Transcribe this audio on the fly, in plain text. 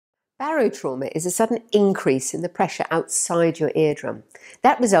Barotrauma is a sudden increase in the pressure outside your eardrum.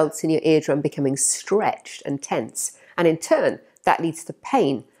 That results in your eardrum becoming stretched and tense, and in turn, that leads to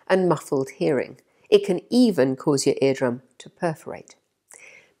pain and muffled hearing. It can even cause your eardrum to perforate.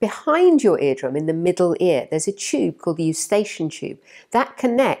 Behind your eardrum, in the middle ear, there's a tube called the eustachian tube. That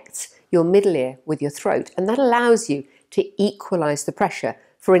connects your middle ear with your throat, and that allows you to equalize the pressure,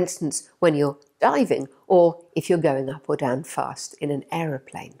 for instance, when you're diving or if you're going up or down fast in an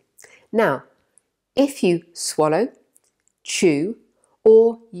aeroplane. Now, if you swallow, chew,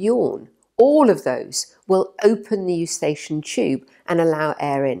 or yawn, all of those will open the eustachian tube and allow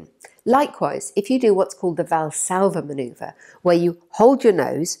air in. Likewise, if you do what's called the Valsalva maneuver, where you hold your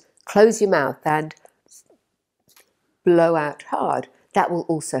nose, close your mouth and blow out hard, that will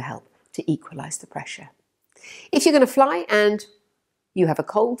also help to equalize the pressure. If you're going to fly and you have a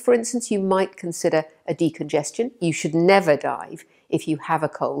cold, for instance, you might consider a decongestion. You should never dive if you have a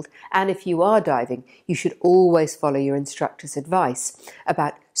cold. And if you are diving, you should always follow your instructor's advice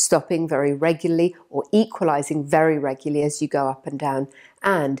about stopping very regularly or equalizing very regularly as you go up and down,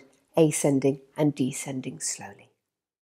 and ascending and descending slowly.